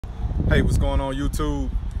Hey, what's going on YouTube?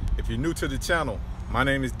 If you're new to the channel, my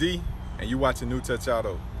name is D and you're watching New Touch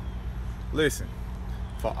Auto. Listen,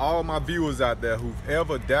 for all my viewers out there who've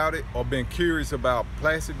ever doubted or been curious about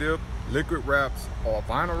plastic dip, liquid wraps, or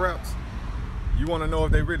vinyl wraps, you want to know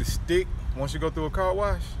if they really stick once you go through a car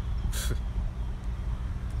wash?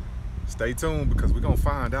 Stay tuned because we're gonna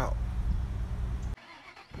find out.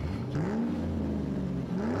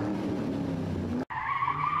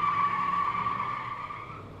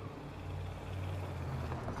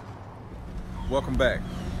 Welcome back.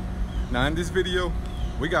 Now in this video,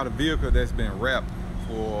 we got a vehicle that's been wrapped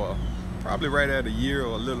for probably right at a year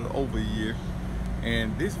or a little over a year.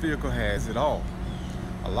 And this vehicle has it all.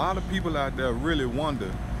 A lot of people out there really wonder,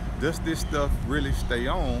 does this stuff really stay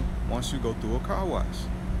on once you go through a car wash?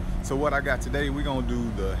 So what I got today, we're gonna do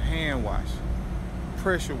the hand wash,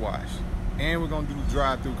 pressure wash, and we're gonna do the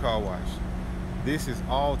drive-through car wash. This is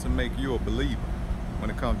all to make you a believer when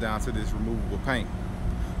it comes down to this removable paint.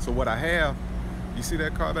 So what I have, you see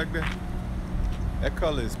that car back there? That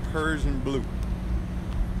color is Persian blue.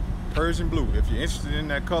 Persian blue. If you're interested in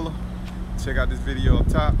that color, check out this video up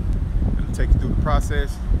top. It'll take you through the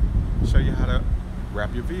process, show you how to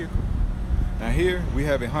wrap your vehicle. Now here we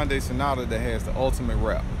have a Hyundai Sonata that has the ultimate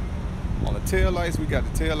wrap. On the tail lights, we got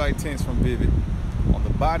the tail light tints from Vvivid. On the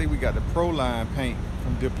body, we got the Proline paint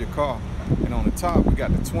from dipyourcar. And on the top, we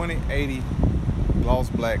got the 2080 gloss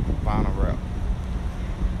black vinyl wrap.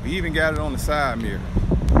 We even got it on the side mirror.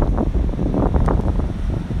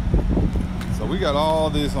 So we got all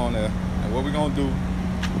this on there. And what we're gonna do,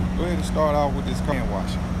 go ahead and start off with this hand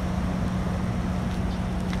washing.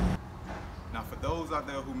 Now for those out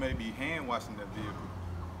there who may be hand washing their vehicle,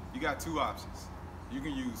 you got two options. You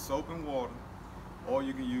can use soap and water, or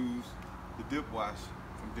you can use the dip wash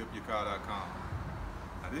from dipyourcar.com.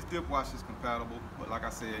 Now this dip wash is compatible, but like I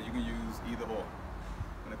said, you can use either or.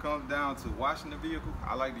 When it comes down to washing the vehicle,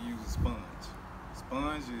 I like to use a sponge.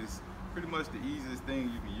 Sponge is pretty much the easiest thing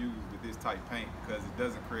you can use with this type paint because it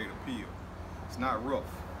doesn't create a peel. It's not rough.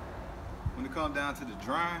 When it comes down to the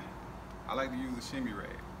drying, I like to use a shimmy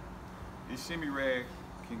rag. This shimmy rag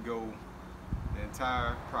can go the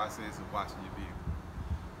entire process of washing your vehicle.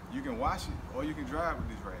 You can wash it or you can dry it with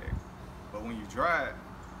this rag. But when you dry it,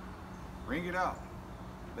 wring it out.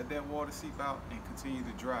 Let that water seep out and continue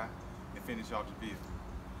to dry and finish off your vehicle.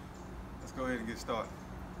 Let's go ahead and get started.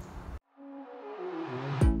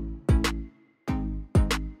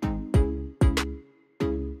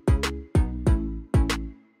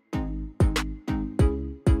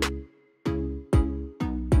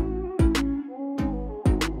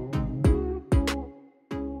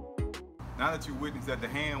 Now that you witnessed that the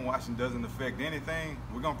hand washing doesn't affect anything,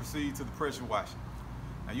 we're gonna proceed to the pressure washing.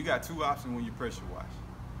 Now you got two options when you pressure wash.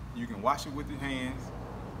 You can wash it with your hands,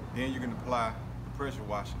 then you can apply the pressure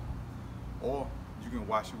washing. Or you can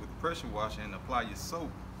wash it with the pressure washer and apply your soap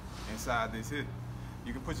inside this here.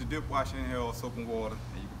 You can put your dip wash in here or soap and water,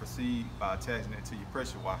 and you can proceed by attaching it to your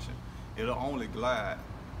pressure washer. It'll only glide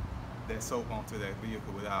that soap onto that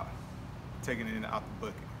vehicle without taking it out the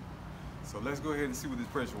bucket. So let's go ahead and see what this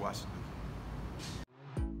pressure washer does.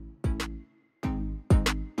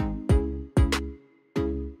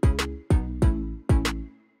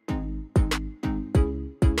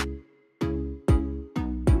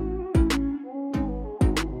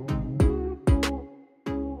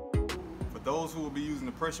 Those who will be using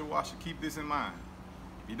the pressure washer, keep this in mind.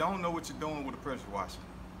 If you don't know what you're doing with a pressure washer,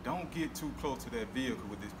 don't get too close to that vehicle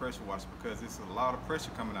with this pressure washer because it's a lot of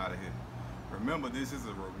pressure coming out of here. Remember, this is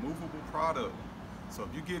a removable product. So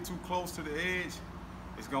if you get too close to the edge,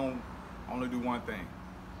 it's going to only do one thing,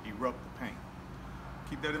 erupt the paint.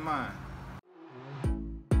 Keep that in mind.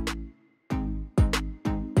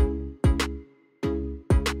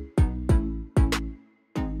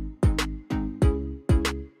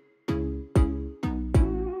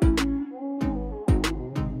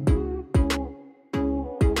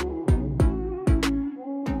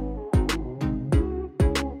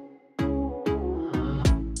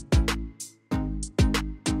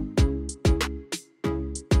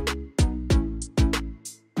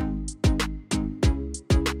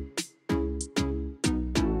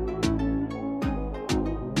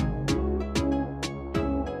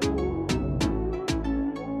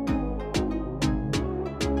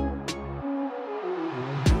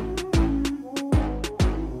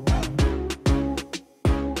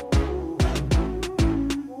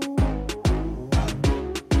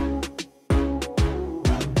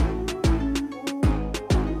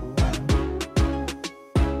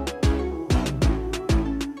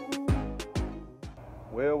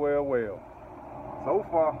 Well. So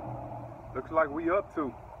far, looks like we up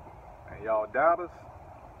to. And y'all doubt us,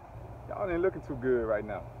 Y'all ain't looking too good right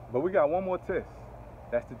now. But we got one more test.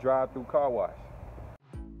 That's the drive-through car wash.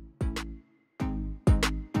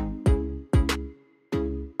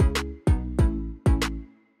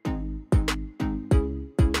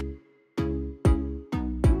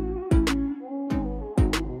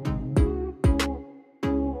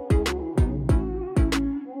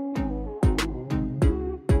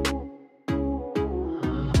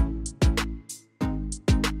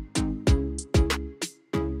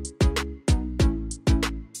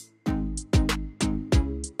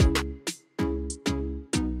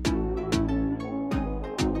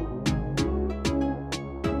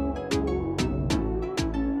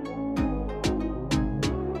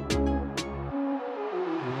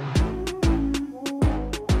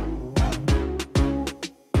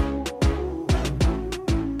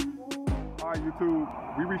 YouTube,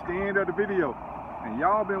 we reached the end of the video, and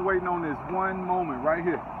y'all been waiting on this one moment right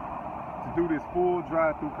here to do this full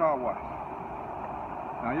drive-through car wash.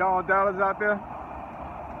 Now y'all doubters out there,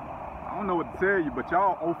 I don't know what to tell you, but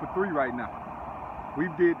y'all 0 for 3 right now. We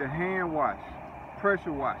did the hand wash,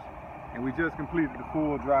 pressure wash, and we just completed the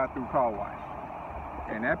full drive-through car wash.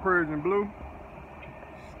 And that Persian blue,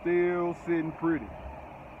 still sitting pretty.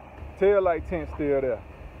 Tail light tint still there.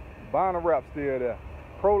 Vinyl wrap still there.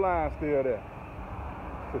 Proline still there.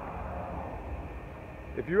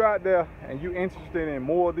 If you're out there and you're interested in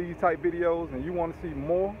more of these type videos and you want to see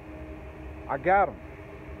more, I got them.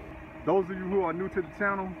 Those of you who are new to the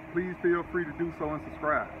channel, please feel free to do so and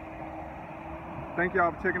subscribe. Thank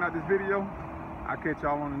y'all for checking out this video. I'll catch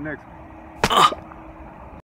y'all on the next one.